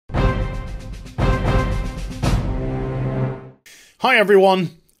Hi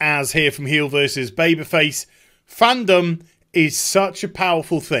everyone, Az here from HeelvsBabyface. Fandom is such a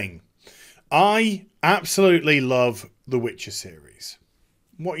powerful thing. I absolutely love the Witcher series.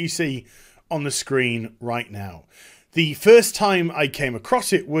 What you see on the screen right now. The first time I came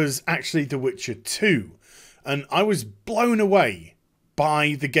across it was actually The Witcher 2, and I was blown away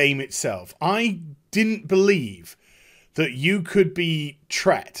by the game itself. I didn't believe that you could be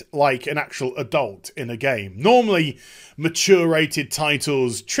treated like an actual adult in a game. Normally, mature-rated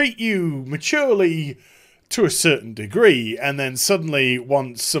titles treat you maturely to a certain degree, and then suddenly,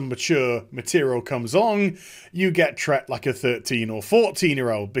 once some mature material comes along, you get treated like a 13 or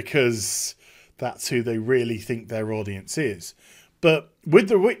 14-year-old because that's who they really think their audience is. But with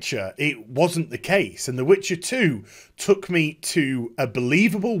The Witcher, it wasn't the case, and The Witcher 2 took me to a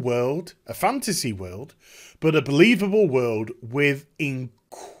believable world, a fantasy world, but a believable world with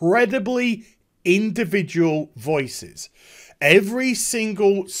incredibly individual voices. Every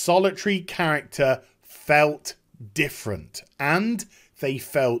single solitary character felt different, and they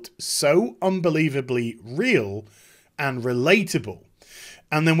felt so unbelievably real and relatable.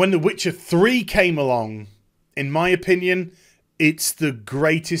 And then when The Witcher 3 came along, in my opinion, it's the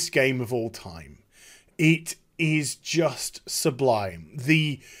greatest game of all time. It is just sublime.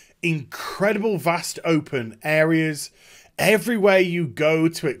 The incredible vast open areas, everywhere you go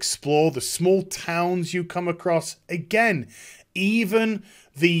to explore, the small towns you come across. Again, even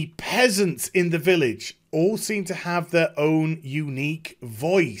the peasants in the village all seem to have their own unique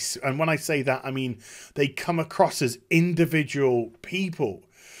voice. And when I say that, I mean they come across as individual people.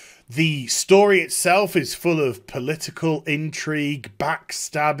 The story itself is full of political intrigue,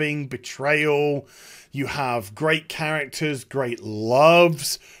 backstabbing, betrayal. You have great characters, great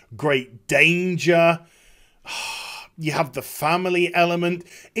loves, great danger. You have the family element.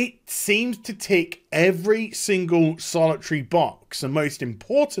 It seems to tick every single solitary box, and most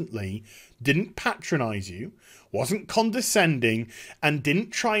importantly, didn't patronize you, wasn't condescending, and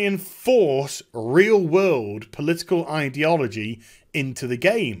didn't try and force real-world political ideology into the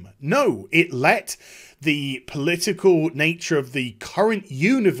game. No, it let the political nature of the current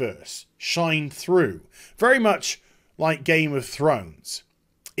universe shine through. Very much like Game of Thrones.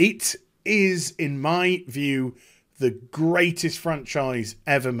 It is, in my view, the greatest franchise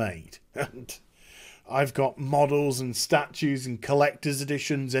ever made. And I've got models and statues and collector's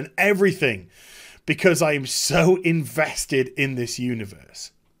editions and everything because I am so invested in this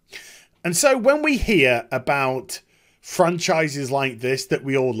universe. And so when we hear about franchises like this that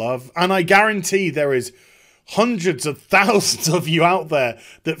we all love, and I guarantee there is hundreds of thousands of you out there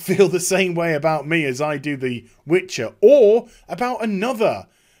that feel the same way about me as I do The Witcher, or about another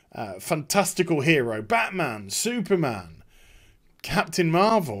fantastical hero, Batman, Superman, Captain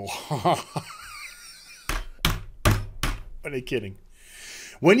Marvel. What are you kidding?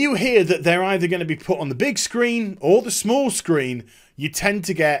 When you hear that they're either going to be put on the big screen or the small screen, you tend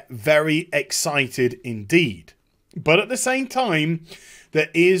to get very excited indeed. But at the same time, there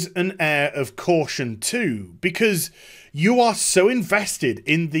is an air of caution too, because you are so invested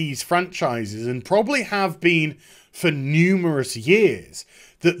in these franchises and probably have been for numerous years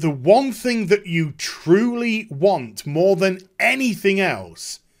that the one thing that you truly want more than anything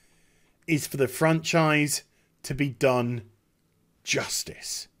else is for the franchise to be done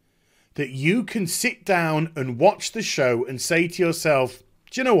justice. That you can sit down and watch the show and say to yourself,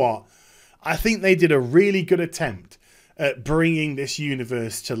 do you know what? I think they did a really good attempt at bringing this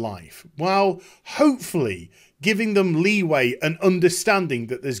universe to life, while hopefully giving them leeway and understanding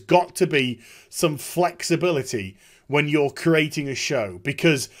that there's got to be some flexibility when you're creating a show,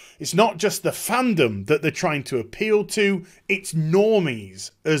 because it's not just the fandom that they're trying to appeal to, it's normies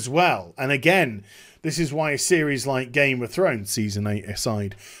as well. And again, this is why a series like Game of Thrones, Season 8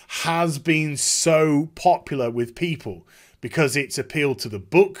 aside, has been so popular with people, because it's appealed to the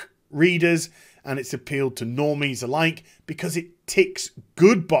book readers and it's appealed to normies alike because it ticks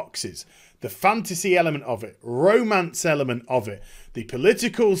good boxes. The fantasy element of it, romance element of it, the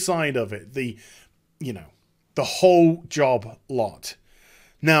political side of it, the whole job lot.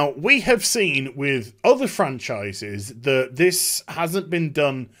 Now, we have seen with other franchises that this hasn't been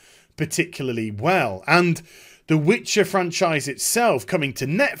done particularly well, and the Witcher franchise itself coming to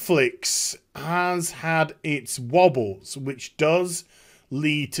Netflix has had its wobbles, which does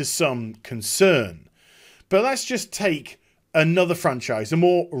lead to some concern. But let's just take another franchise, a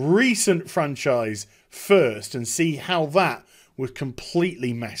more recent franchise first, and see how that was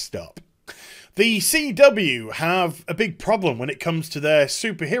completely messed up. The CW have a big problem when it comes to their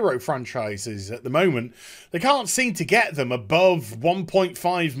superhero franchises at the moment. They can't seem to get them above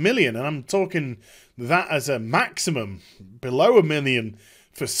 1.5 million, and I'm talking that as a maximum, below a million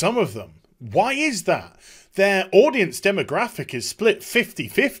for some of them. Why is that? Their audience demographic is split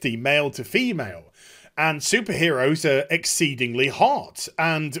 50-50 male to female, and superheroes are exceedingly hot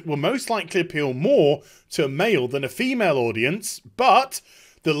and will most likely appeal more to a male than a female audience, but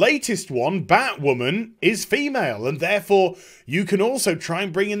the latest one, Batwoman, is female, and therefore you can also try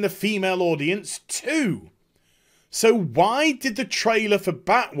and bring in the female audience too. So why did the trailer for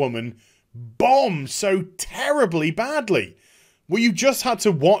Batwoman bomb so terribly badly? Well, you just had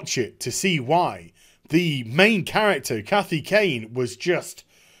to watch it to see why. The main character, Kathy Kane, was just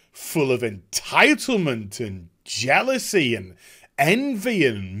full of entitlement and jealousy and envy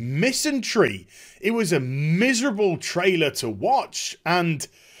and misanthropy. It was a miserable trailer to watch, and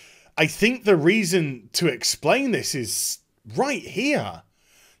I think the reason to explain this is right here.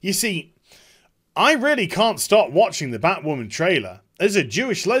 You see, I really can't stop watching the Batwoman trailer. As a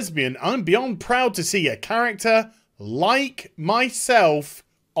Jewish lesbian, I'm beyond proud to see a character like myself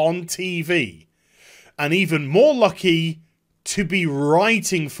on TV, and even more lucky to be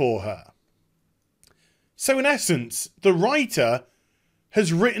writing for her. So in essence, the writer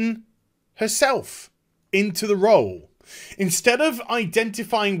has written herself into the role. Instead of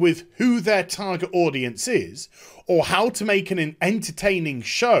identifying with who their target audience is, or how to make an entertaining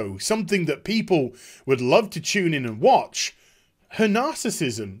show, something that people would love to tune in and watch, her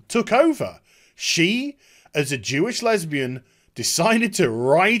narcissism took over. She, as a Jewish lesbian, decided to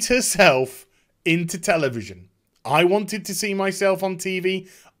write herself into television. I wanted to see myself on TV.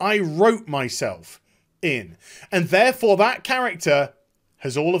 I wrote myself in. And therefore that character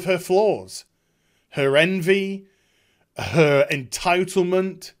has all of her flaws. Her envy, her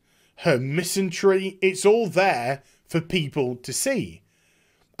entitlement, her misanthropy, it's all there for people to see.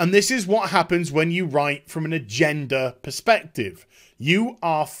 And this is what happens when you write from an agenda perspective. You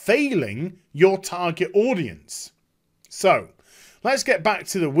are failing your target audience. So, let's get back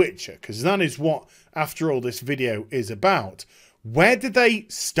to The Witcher, because that is what, after all, this video is about. Where did they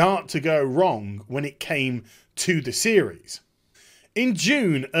start to go wrong when it came to the series? In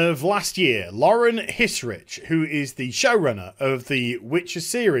June of last year, Lauren Hisrich, who is the showrunner of the Witcher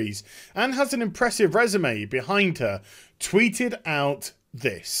series and has an impressive resume behind her, tweeted out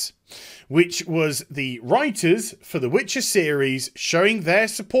this, which was the writers for the Witcher series showing their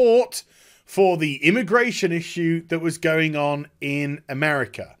support for the immigration issue that was going on in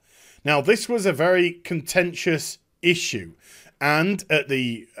America. Now, this was a very contentious issue, and at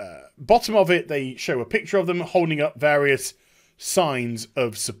the bottom of it, they show a picture of them holding up various signs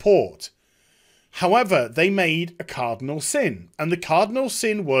of support. However, they made a cardinal sin, and the cardinal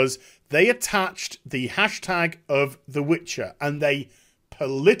sin was they attached the hashtag of The Witcher, and they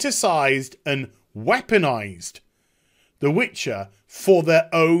politicized and weaponized The Witcher for their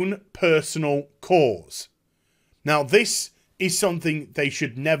own personal cause. Now, this is something they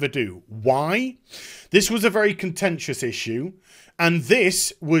should never do. Why? This was a very contentious issue, and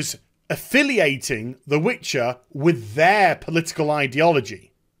this was affiliating The Witcher with their political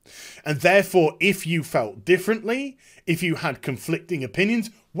ideology. And therefore, if you felt differently, if you had conflicting opinions,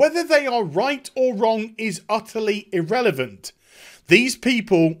 whether they are right or wrong is utterly irrelevant. These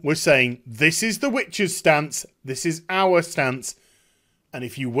people were saying, this is The Witcher's stance, this is our stance, and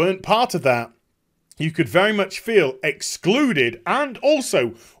if you weren't part of that, you could very much feel excluded and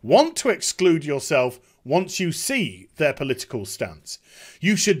also want to exclude yourself once you see their political stance.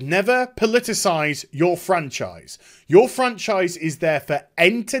 You should never politicize your franchise. Your franchise is there for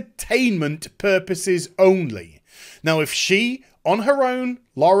entertainment purposes only. Now, if she, on her own,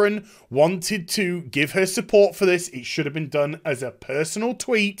 Lauren, wanted to give her support for this, it should have been done as a personal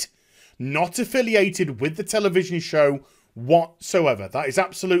tweet, not affiliated with the television show whatsoever. That is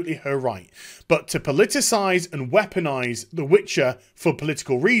absolutely her right. But to politicize and weaponize The Witcher for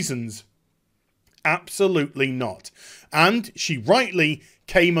political reasons, absolutely not. And she rightly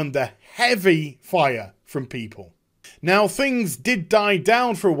came under heavy fire from people. Now, things did die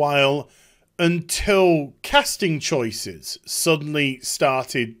down for a while until casting choices suddenly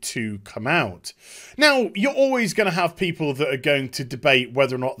started to come out. Now, you're always going to have people that are going to debate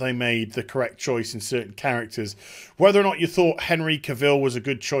whether or not they made the correct choice in certain characters. Whether or not you thought Henry Cavill was a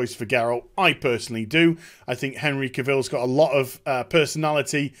good choice for Geralt, I personally do. I think Henry Cavill's got a lot of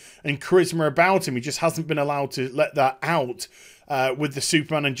personality and charisma about him. He just hasn't been allowed to let that out with the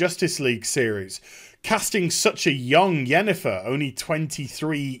Superman and Justice League series. Casting such a young Yennefer, only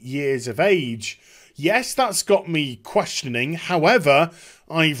 23 years of age, yes, that's got me questioning. However,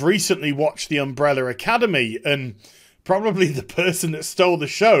 I've recently watched The Umbrella Academy, and probably the person that stole the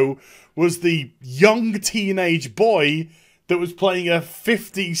show was the young teenage boy that was playing a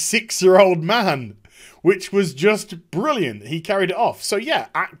 56-year-old man, which was just brilliant. He carried it off. So yeah,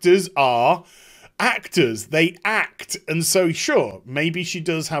 actors are actors. They act. And so sure, maybe she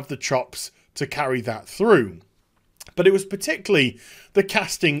does have the chops to carry that through. But it was particularly the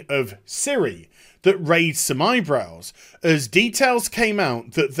casting of Siri that raised some eyebrows, as details came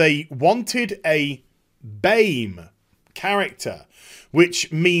out that they wanted a BAME character,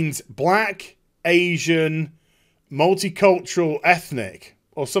 which means black, Asian, multicultural, ethnic,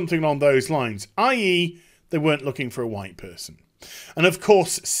 or something along those lines, i.e. they weren't looking for a white person. And of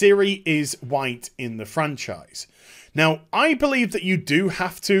course, Siri is white in the franchise. Now, I believe that you do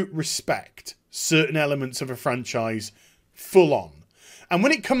have to respect certain elements of a franchise full on. And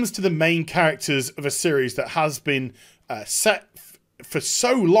when it comes to the main characters of a series that has been set for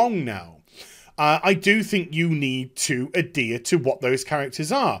so long now, I do think you need to adhere to what those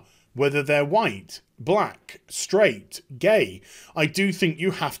characters are, whether they're white, black, straight, gay. I do think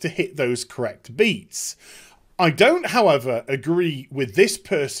you have to hit those correct beats. I don't, however, agree with this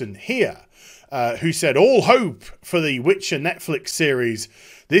person here, who said, all hope for the Witcher Netflix series.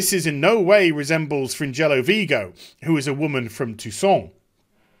 This is in no way resembles Fringello Vigo, who is a woman from Tucson.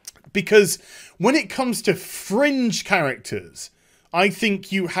 Because when it comes to fringe characters, I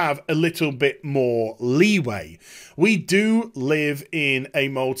think you have a little bit more leeway. We do live in a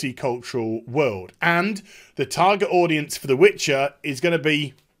multicultural world, and the target audience for The Witcher is going to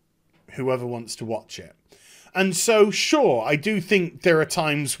be whoever wants to watch it. And so, sure, I do think there are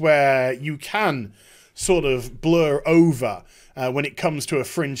times where you can sort of blur over when it comes to a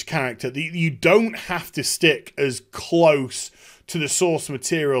fringe character. You don't have to stick as close to the source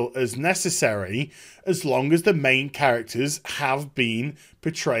material as necessary, as long as the main characters have been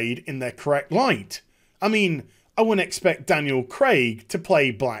portrayed in their correct light. I mean, I wouldn't expect Daniel Craig to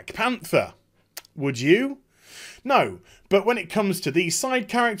play Black Panther. Would you? No, but when it comes to these side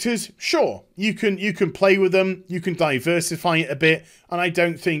characters, sure, you can play with them, you can diversify it a bit, and I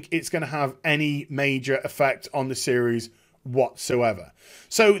don't think it's going to have any major effect on the series whatsoever.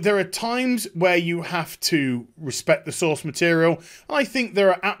 So there are times where you have to respect the source material, and I think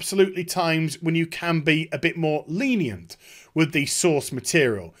there are absolutely times when you can be a bit more lenient with the source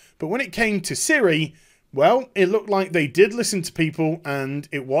material. But when it came to Siri, well, it looked like they did listen to people, and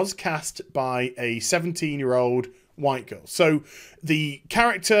it was cast by a 17-year-old white girl. So the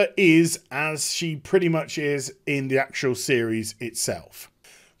character is as she pretty much is in the actual series itself.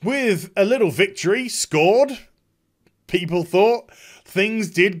 With a little victory scored, people thought things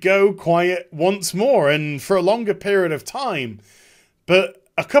did go quiet once more and for a longer period of time. But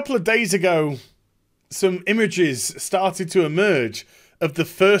a couple of days ago, some images started to emerge of the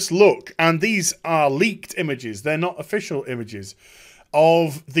first look, and these are leaked images, they're not official images,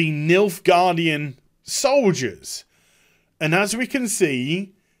 of the Nilfgaardian soldiers. And as we can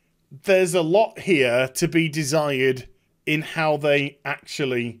see, there's a lot here to be desired in how they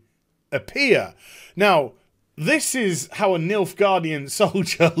actually appear. Now, this is how a Nilfgaardian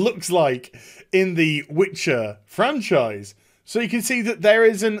soldier looks like in the Witcher franchise. So you can see that there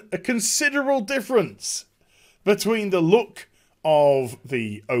is a considerable difference between the look of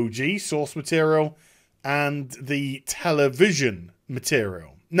the OG source material and the television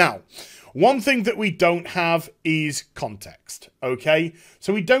material. Now, one thing that we don't have is context, okay?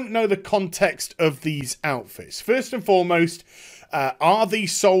 So we don't know the context of these outfits. First and foremost, are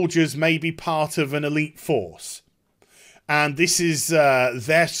these soldiers maybe part of an elite force? And this is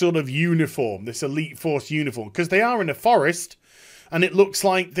their sort of uniform, this elite force uniform, because they are in a forest, and it looks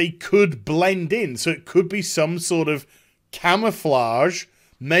like they could blend in. So it could be some sort of camouflage,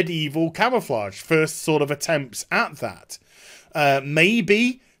 medieval camouflage, first sort of attempts at that.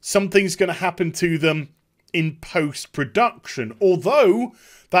 Maybe something's going to happen to them in post-production, although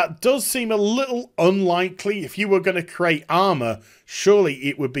that does seem a little unlikely. If you were going to create armor, surely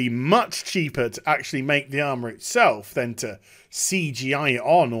it would be much cheaper to actually make the armor itself than to CGI it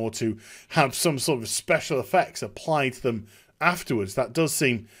on, or to have some sort of special effects applied to them afterwards. That does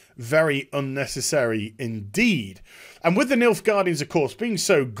seem very unnecessary indeed. And with the Nilfgaardians, of course, being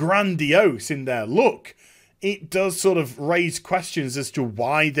so grandiose in their look, it does sort of raise questions as to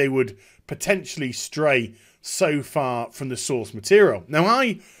why they would potentially stray so far from the source material. Now,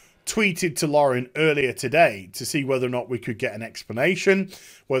 I tweeted to Lauren earlier today to see whether or not we could get an explanation,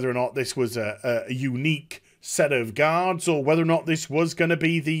 whether or not this was a unique set of guards, or whether or not this was going to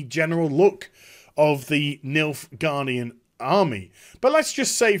be the general look of the Nilfgaardian army. But let's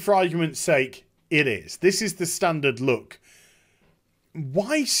just say, for argument's sake, it is. This is the standard look.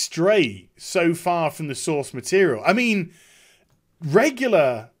 Why stray so far from the source material? I mean,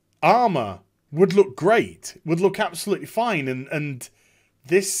 regular armor would look great, would look absolutely fine, and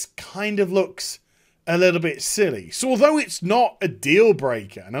this kind of looks a little bit silly. So although it's not a deal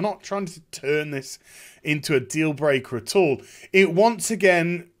breaker, and I'm not trying to turn this into a deal breaker at all, it once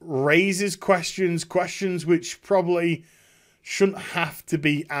again raises questions which probably shouldn't have to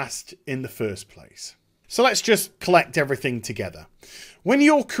be asked in the first place. So let's just collect everything together. When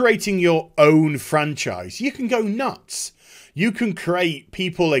you're creating your own franchise, you can go nuts. You can create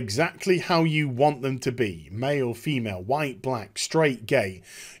people exactly how you want them to be. Male, female, white, black, straight, gay.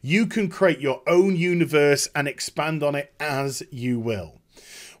 You can create your own universe and expand on it as you will.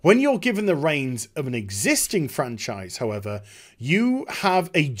 When you're given the reins of an existing franchise, however, you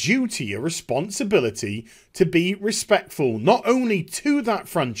have a duty, a responsibility to be respectful not only to that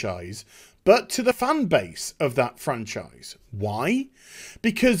franchise, but to the fan base of that franchise. Why?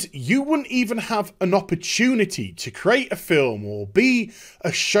 Because you wouldn't even have an opportunity to create a film or be a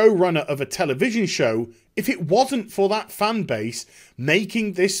showrunner of a television show if it wasn't for that fan base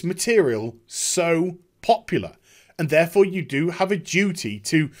making this material so popular. And therefore you do have a duty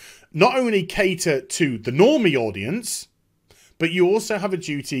to not only cater to the normie audience, but you also have a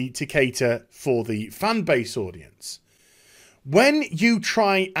duty to cater for the fan base audience. When you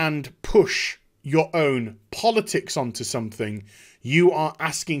try and push your own politics onto something, you are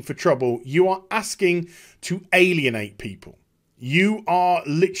asking for trouble. You are asking to alienate people. You are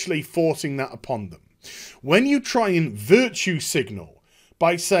literally forcing that upon them. When you try and virtue signal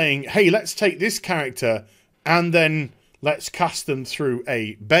by saying, hey, let's take this character and then let's cast them through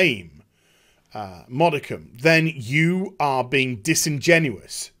a BAME modicum, then you are being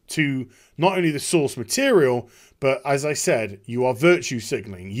disingenuous to not only the source material, but as I said, you are virtue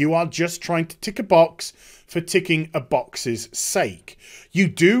signaling. You are just trying to tick a box for ticking a box's sake. You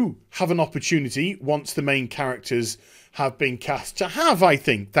do have an opportunity, once the main characters have been cast, to have, I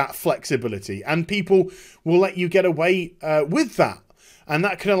think, that flexibility. And people will let you get away with that. And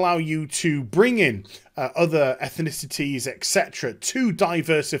that can allow you to bring in other ethnicities, etc., to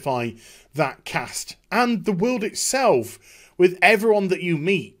diversify that cast. And the world itself, with everyone that you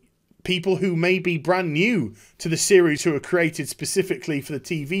meet, people who may be brand new to the series who are created specifically for the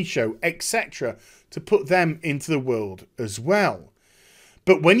TV show, etc., to put them into the world as well.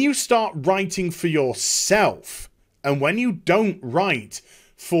 But when you start writing for yourself, and when you don't write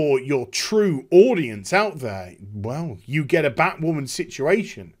for your true audience out there, well, you get a Batwoman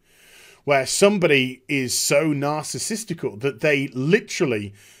situation where somebody is so narcissistical that they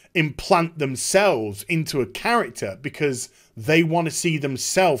literally implant themselves into a character because they want to see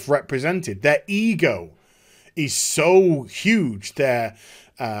themselves represented. Their ego is so huge. Their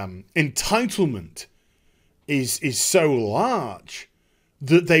entitlement is so large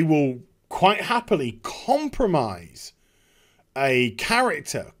that they will quite happily compromise a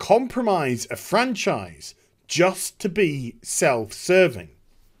character, compromise a franchise just to be self-serving.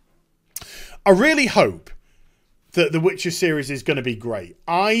 I really hope that the Witcher series is going to be great.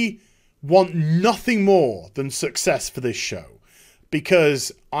 I want nothing more than success for this show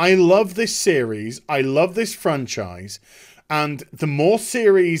because I love this series, I love this franchise, and the more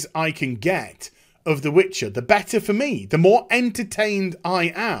series I can get of The Witcher, the better for me. The more entertained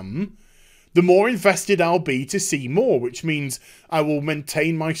I am, the more invested I'll be to see more, which means I will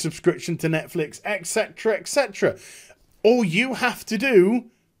maintain my subscription to Netflix, etc., etc. All you have to do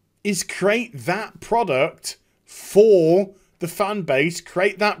is create that product for the fan base,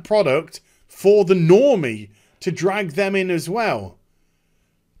 create that product for the normie to drag them in as well.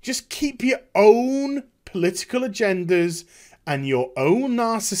 Just keep your own political agendas and your own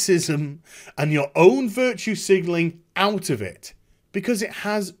narcissism and your own virtue signaling out of it, because it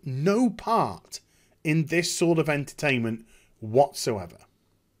has no part in this sort of entertainment whatsoever.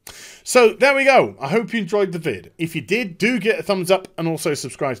 So there we go. I hope you enjoyed the vid. If you did, do get a thumbs up and also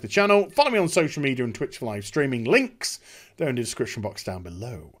subscribe to the channel. Follow me on social media and Twitch for live streaming. Links there in the description box down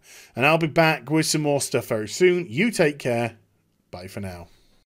below. And I'll be back with some more stuff very soon. You take care. Bye for now.